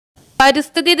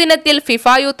പരിസ്ഥിതി ദിനത്തിൽ FIFA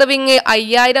youth wing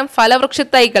 5000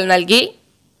 ഫലവൃക്ഷത്തൈകൾ നൽകി.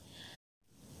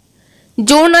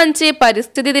 ജൂൺ 5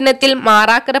 പരിസ്ഥിതി ദിനത്തിൽ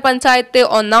മാറാക്കര പഞ്ചായത്ത്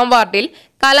 1-ാം വാർഡിൽ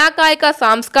കലാകായിക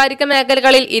സാംസ്കാരിക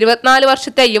മേഖലകളിൽ 24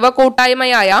 വർഷത്തെ യുവ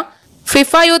കൂട്ടായ്മയായ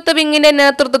ഫിഫ യൂത്ത് വിങ്ങിന്റെ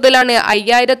നേതൃത്വത്തിലാണ്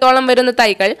 5000-ഓളം വരുന്ന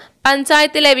തൈകൾ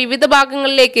പഞ്ചായത്തിലെ വിവിധ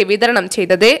ഭാഗങ്ങളിലേക്ക് വിതരണം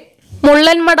ചെയ്തത്.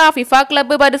 മുള്ളൻമട ഫിഫ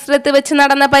ക്ലബ്ബ് പരിസരത്ത് വെച്ച്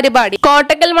നടന്ന പരിപാടി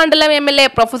കോട്ടക്കൽ മണ്ഡലം MLA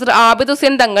പ്രൊഫസർ ആബിദ്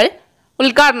ഹുസൈൻ തങ്ങൾ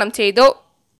ഉദ്ഘാടനം ചെയ്തു.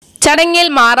 ചടങ്ങിൽ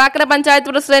മാറാക്കര പഞ്ചായത്ത്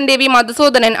പ്രസിഡന്റ് വി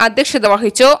മധുസൂദനൻ അധ്യക്ഷത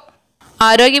വഹിച്ചു.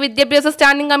 ആരോഗ്യ വിദ്യാഭ്യാസ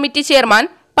standing committee chairman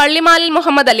പള്ളിമാലിൽ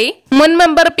Muhammad Ali, മുൻ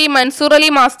member P Mansoor Ali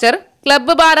master,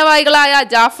 club ഭാരവാഹികളായ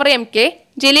ജാഫർ MK,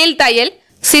 ജലീൽ തയ്യൽ,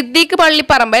 സിദ്ദീഖ്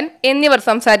പള്ളിപ്പറമ്പൻ എന്നിവർ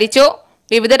സംസാരിച്ചു.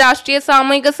 വിവിധ രാഷ്ട്രീയ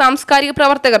സാമൂഹിക സാംസ്കാരിക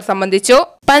പ്രവർത്തകർ സംബന്ധിച്ചു.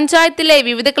 പഞ്ചായത്തിലെ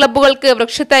വിവിധ ക്ലബ്ബുകൾക്ക്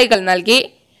വൃക്ഷത്തൈകൾ നൽകി.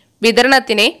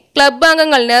 വിതരണത്തിന് ക്ലബ്ബ്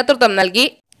അംഗങ്ങൾ നേതൃത്വം നൽകി.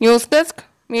 News desk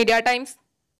media times.